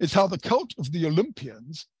is how the cult of the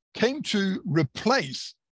Olympians came to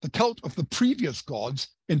replace the cult of the previous gods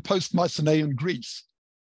in post-Mycenaean Greece.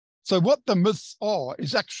 So what the myths are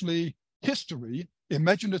is actually history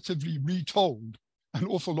imaginatively retold an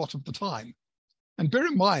awful lot of the time. And bear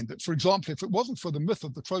in mind that, for example, if it wasn't for the myth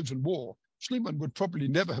of the Trojan War, Schliemann would probably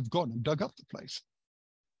never have gone and dug up the place.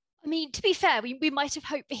 I mean, to be fair, we might have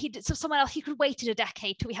hoped that someone else, he could have waited a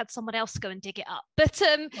decade till we had someone else go and dig it up. But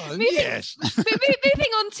yes.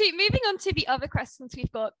 moving on to the other questions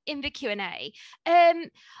we've got in the Q&A.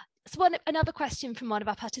 So another question from one of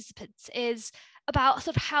our participants is about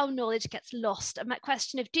sort of how knowledge gets lost, and that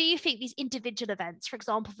question of, do you think these individual events, for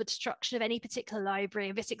example, the destruction of any particular library,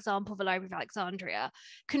 in this example, the Library of Alexandria,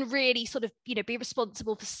 can really sort of, be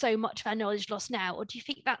responsible for so much of our knowledge lost now? Or do you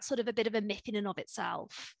think that's sort of a bit of a myth in and of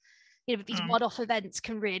itself? These one-off events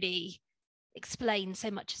can really explain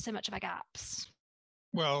so much of our gaps.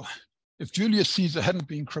 Well, if Julius Caesar hadn't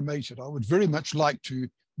been cremated, I would very much like to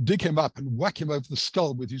dig him up and whack him over the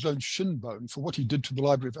skull with his own shin bone for what he did to the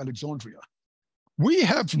Library of Alexandria. We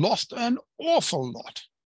have lost an awful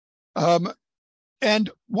lot. And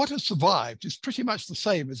what has survived is pretty much the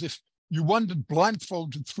same as if you wandered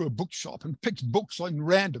blindfolded through a bookshop and picked books on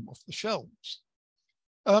random off the shelves.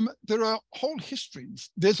 There are whole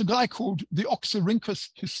histories. There's a guy called the Oxyrhynchus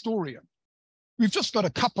historian. We've just got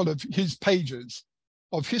a couple of his pages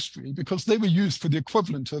of history because they were used for the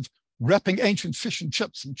equivalent of wrapping ancient fish and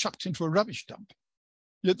chips and chucked into a rubbish dump.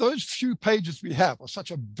 Yet those few pages we have are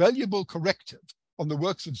such a valuable corrective on the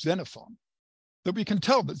works of Xenophon that we can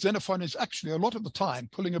tell that Xenophon is actually a lot of the time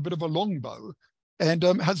pulling a bit of a longbow and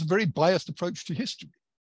has a very biased approach to history.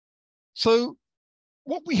 So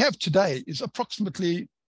what we have today is approximately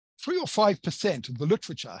 3 or 5% of the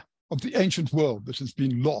literature of the ancient world that has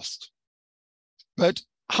been lost. But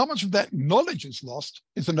how much of that knowledge is lost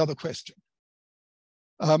is another question.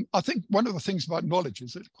 I think one of the things about knowledge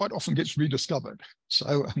is it quite often gets rediscovered.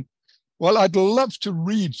 So, well, I'd love to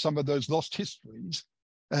read some of those lost histories,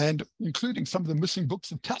 and including some of the missing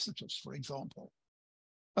books of Tacitus, for example.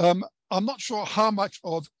 I'm not sure how much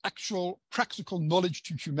of actual practical knowledge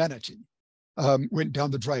to humanity went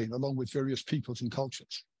down the drain along with various peoples and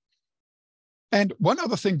cultures. And one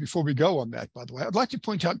other thing before we go on that, by the way, I'd like to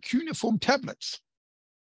point out cuneiform tablets.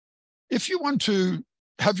 If you want to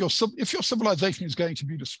have if your civilization is going to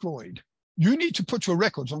be destroyed, you need to put your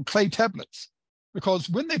records on clay tablets, because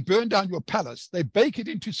when they burn down your palace, they bake it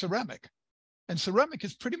into ceramic, and ceramic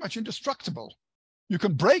is pretty much indestructible. You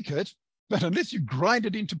can break it, but unless you grind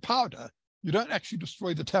it into powder, you don't actually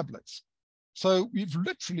destroy the tablets. So we've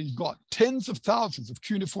literally got tens of thousands of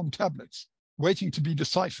cuneiform tablets waiting to be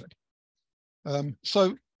deciphered.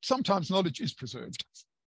 So sometimes knowledge is preserved.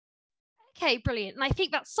 Okay, brilliant. And I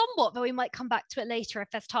think that somewhat, though we might come back to it later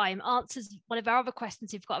if there's time, answers one of our other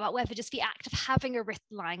questions we've got about whether just the act of having a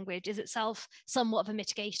written language is itself somewhat of a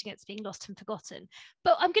mitigation against being lost and forgotten.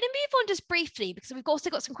 But I'm going to move on just briefly, because we've also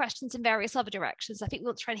got some questions in various other directions. I think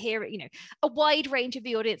we'll try and hear, a wide range of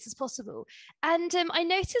the audience as possible. And I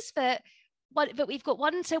noticed that we've got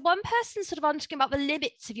one. So one person sort of asking about the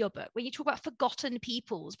limits of your book. When you talk about forgotten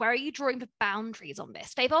peoples, where are you drawing the boundaries on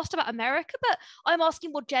this? They've asked about America, but I'm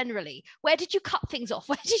asking more generally. Where did you cut things off?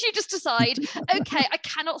 Where did you just decide, okay, I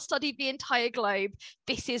cannot study the entire globe.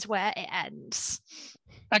 This is where it ends.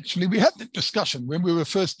 Actually, we had that discussion when we were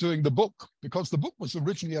first doing the book, because the book was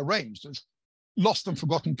originally arranged as Lost and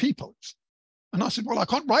Forgotten Peoples. And I said, well, I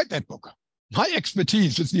can't write that book. My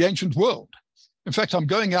expertise is the ancient world. In fact, I'm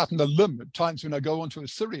going out on a limb at times when I go onto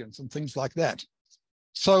Assyrians and things like that.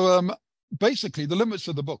 So basically, the limits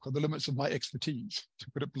of the book are the limits of my expertise, to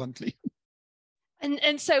put it bluntly.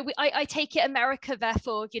 And so I take it America,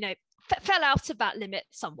 therefore, fell out of that limit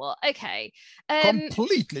somewhat. Okay.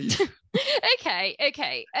 Completely. Okay.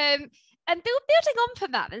 And building on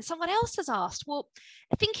from that, then someone else has asked, well,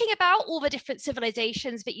 thinking about all the different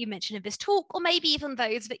civilizations that you mentioned in this talk, or maybe even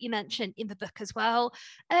those that you mentioned in the book as well,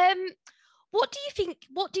 what do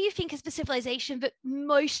you think is the civilization that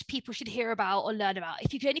most people should hear about or learn about?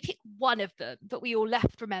 If you could only pick one of them that we all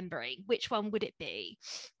left remembering, which one would it be?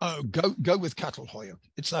 Oh, go with Catalhoyuk.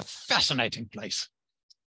 It's a fascinating place.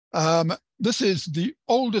 This is the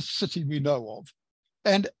oldest city we know of,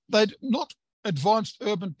 and they'd not advanced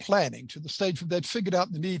urban planning to the stage where they'd figured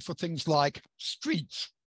out the need for things like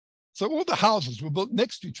streets. So all the houses were built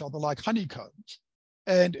next to each other like honeycombs.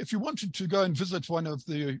 And if you wanted to go and visit one of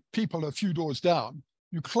the people a few doors down,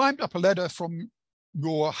 you climbed up a ladder from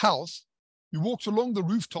your house, you walked along the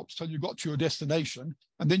rooftops till you got to your destination,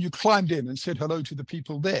 and then you climbed in and said hello to the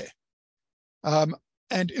people there. And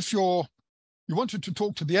if you wanted to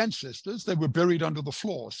talk to the ancestors, they were buried under the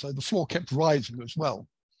floor, so the floor kept rising as well.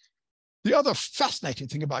 The other fascinating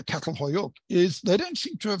thing about Catalhoyuk is they don't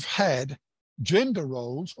seem to have had gender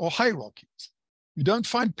roles or hierarchies. You don't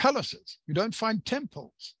find palaces, you don't find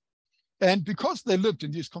temples. And because they lived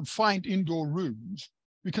in these confined indoor rooms,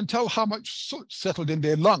 we can tell how much soot settled in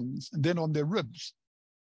their lungs and then on their ribs.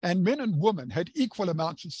 And men and women had equal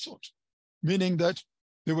amounts of soot, meaning that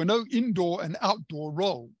there were no indoor and outdoor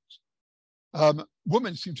roles.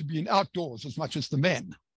 Women seem to be in outdoors as much as the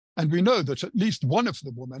men. And we know that at least one of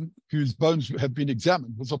the women whose bones have been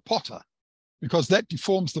examined was a potter, because that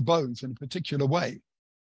deforms the bones in a particular way.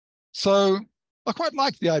 So I quite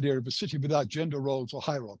like the idea of a city without gender roles or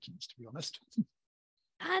hierarchies, to be honest.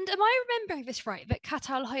 And am I remembering this right, that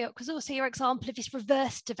Catalhoyuk was also your example of this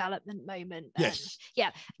reverse development moment? Yes.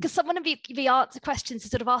 Yeah, because someone of the answer questions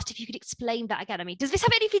has sort of asked if you could explain that again. I mean, does this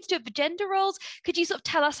have anything to do with the gender roles? Could you sort of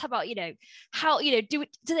tell us about,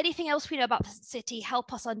 does anything else we know about the city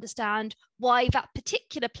help us understand why that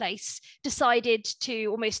particular place decided to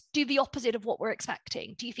almost do the opposite of what we're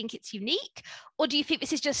expecting? Do you think it's unique? Or do you think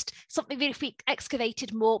this is just something that if we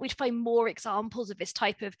excavated more, we'd find more examples of this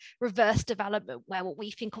type of reverse development where what we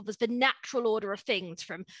think of as the natural order of things,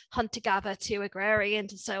 from hunter-gatherer to agrarian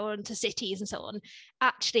to so on to cities and so on,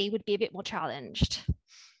 actually would be a bit more challenged?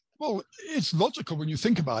 Well, it's logical when you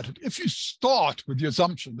think about it. If you start with the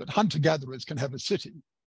assumption that hunter-gatherers can have a city,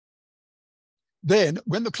 then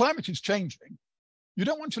when the climate is changing, you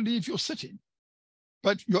don't want to leave your city,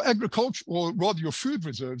 but your agriculture, or rather your food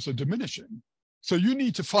reserves, are diminishing. So you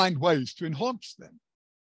need to find ways to enhance them.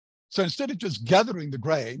 So instead of just gathering the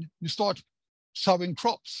grain, you start sowing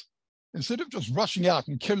crops. Instead of just rushing out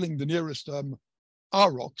and killing the nearest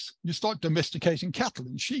aurochs, you start domesticating cattle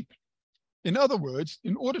and sheep. In other words,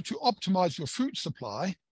 in order to optimize your food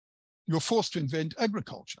supply, you're forced to invent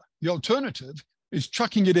agriculture. The alternative is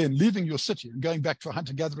chucking it in, leaving your city and going back to a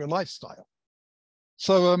hunter-gatherer lifestyle.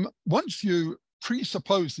 So once you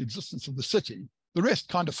presuppose the existence of the city, the rest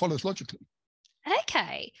kind of follows logically.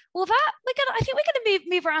 Okay, well, I think we're gonna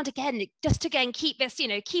move around again, just to again keep this,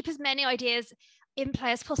 keep as many ideas in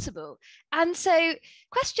play as possible. And so,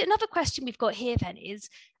 another question we've got here then is,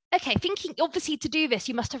 okay, thinking obviously to do this,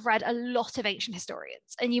 you must have read a lot of ancient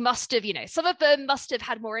historians, and you must have, some of them must have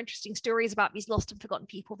had more interesting stories about these lost and forgotten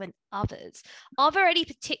people than others. Are there any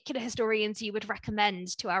particular historians you would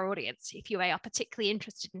recommend to our audience if you are particularly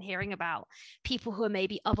interested in hearing about people who are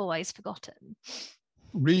maybe otherwise forgotten?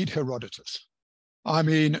 Read Herodotus. I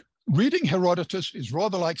mean, reading Herodotus is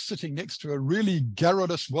rather like sitting next to a really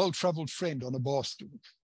garrulous, well-traveled friend on a bar stool.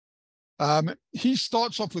 He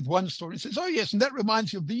starts off with one story and says, oh yes, and that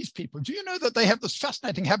reminds you of these people. Do you know that they have this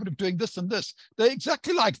fascinating habit of doing this and this? They're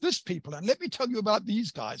exactly like this people. And let me tell you about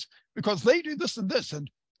these guys, because they do this and this. And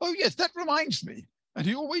oh yes, that reminds me. And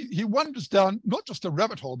he wanders down not just a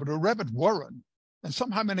rabbit hole, but a rabbit warren, and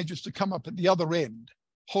somehow manages to come up at the other end,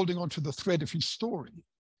 holding onto the thread of his story.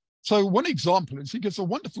 So one example is he gives a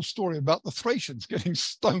wonderful story about the Thracians getting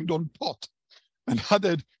stoned on pot, and how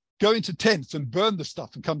they'd go into tents and burn the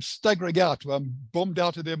stuff and come staggering out, bombed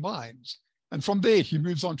out of their minds. And from there, he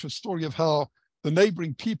moves on to a story of how the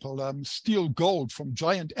neighboring people steal gold from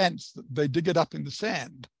giant ants that they dig it up in the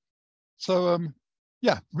sand. So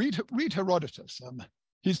yeah, read Herodotus.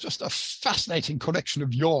 He's just a fascinating collection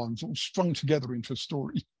of yarns all strung together into a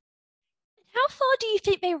story. How far do you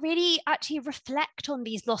think they really actually reflect on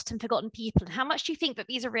these lost and forgotten people? And how much do you think that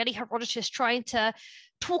these are really Herodotus trying to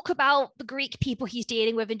talk about the Greek people he's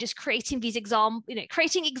dealing with and just creating these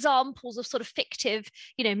creating examples of sort of fictive,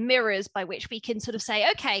 mirrors by which we can sort of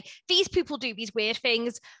say, okay, these people do these weird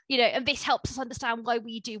things, and this helps us understand why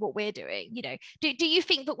we do what we're doing. Do you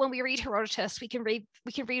think that when we read Herodotus, we can read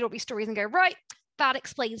all these stories and go, right, that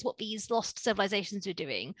explains what these lost civilizations are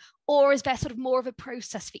doing? Or is there sort of more of a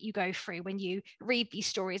process that you go through when you read these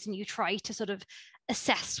stories and you try to sort of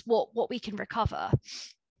assess what we can recover?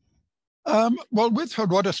 Well, with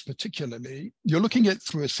Herodotus particularly, you're looking at it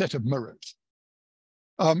through a set of mirrors.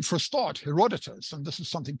 For a start, Herodotus, and this is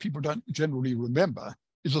something people don't generally remember,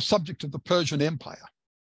 is a subject of the Persian Empire,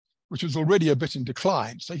 which is already a bit in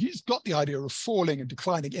decline. So he's got the idea of falling and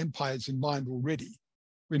declining empires in mind already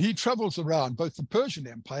when he travels around both the Persian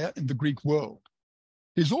Empire and the Greek world.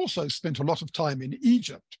 He's also spent a lot of time in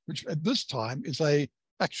Egypt, which at this time is an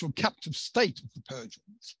actual captive state of the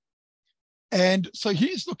Persians. And so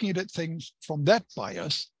he's looking at things from that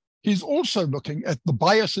bias. He's also looking at the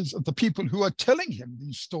biases of the people who are telling him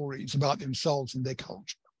these stories about themselves and their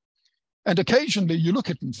culture. And occasionally you look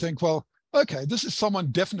at it and think, well, okay, this is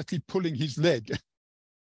someone definitely pulling his leg.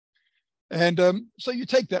 And so you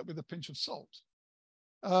take that with a pinch of salt.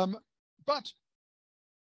 But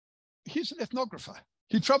he's an ethnographer.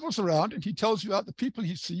 He travels around and he tells you about the people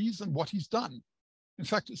he sees and what he's done. In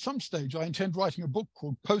fact, at some stage, I intend writing a book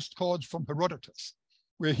called Postcards from Herodotus,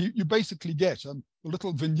 where you basically get the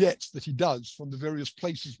little vignettes that he does from the various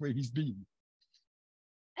places where he's been.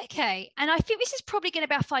 Okay, and I think this is probably going to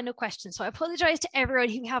be our final question. So I apologize to everyone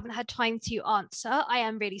who haven't had time to answer. I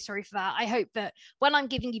am really sorry for that. I hope that when I'm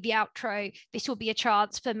giving you the outro, this will be a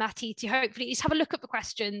chance for Maty to hopefully just have a look at the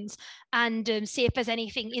questions and see if there's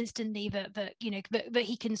anything instantly that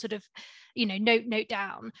he can sort of note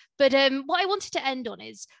down. But what I wanted to end on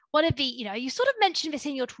is one of the, you sort of mentioned this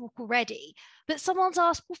in your talk already, but someone's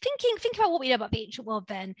asked, well, think about what we know about the ancient world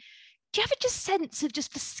then. Do you have a just sense of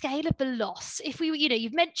just the scale of the loss? If we,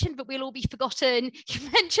 you've mentioned that we'll all be forgotten.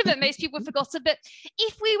 You've mentioned that most people are forgotten. But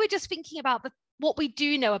if we were just thinking about what we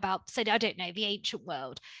do know about, say, I don't know, the ancient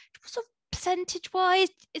world, sort of percentage-wise,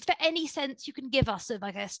 is there any sense you can give us of,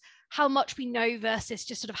 I guess, how much we know versus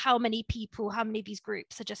just sort of how many people, how many of these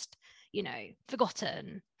groups are just,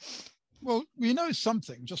 forgotten? Well, we know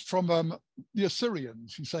something just from the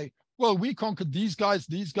Assyrians who say, well, we conquered these guys,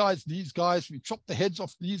 these guys, these guys. We chopped the heads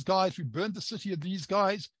off these guys. We burned the city of these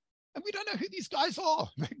guys. And we don't know who these guys are.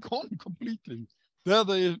 They're gone completely. They're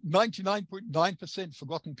the 99.9%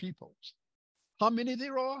 forgotten peoples. How many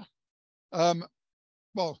there are?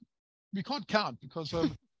 Well, we can't count because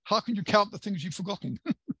how can you count the things you've forgotten?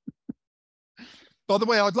 By the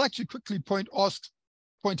way, I'd like to quickly point out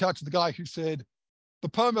to the guy who said the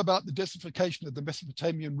poem about the desertification of the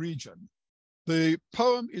Mesopotamian region. The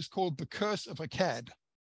poem is called The Curse of Akkad.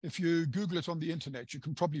 If you Google it on the internet, you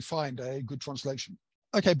can probably find a good translation.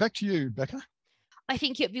 Okay, back to you, Becca. I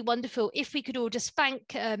think it would be wonderful if we could all just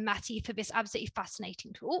thank Maty for this absolutely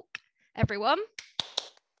fascinating talk. Everyone.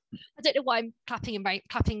 I don't know why I'm clapping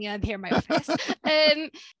here in my office.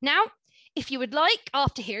 Now, if you would like,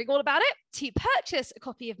 after hearing all about it, to purchase a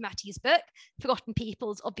copy of Maty's book, Forgotten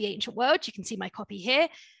Peoples of the Ancient World, you can see my copy here,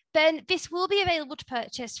 then this will be available to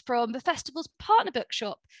purchase from the festival's partner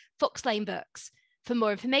bookshop, Fox Lane Books. For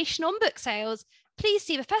more information on book sales, please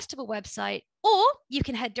see the festival website, or you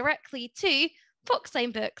can head directly to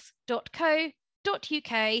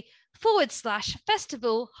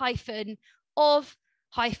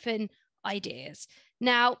foxlanebooks.co.uk/festival-of-ideas.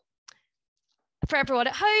 Now, for everyone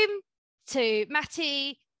at home, to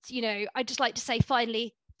Maty, I'd just like to say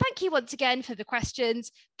finally, thank you once again for the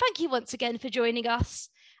questions. Thank you once again for joining us.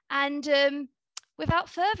 And without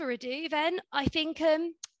further ado, then, I think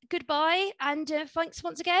goodbye and thanks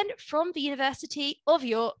once again from the University of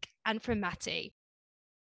York and from Maty.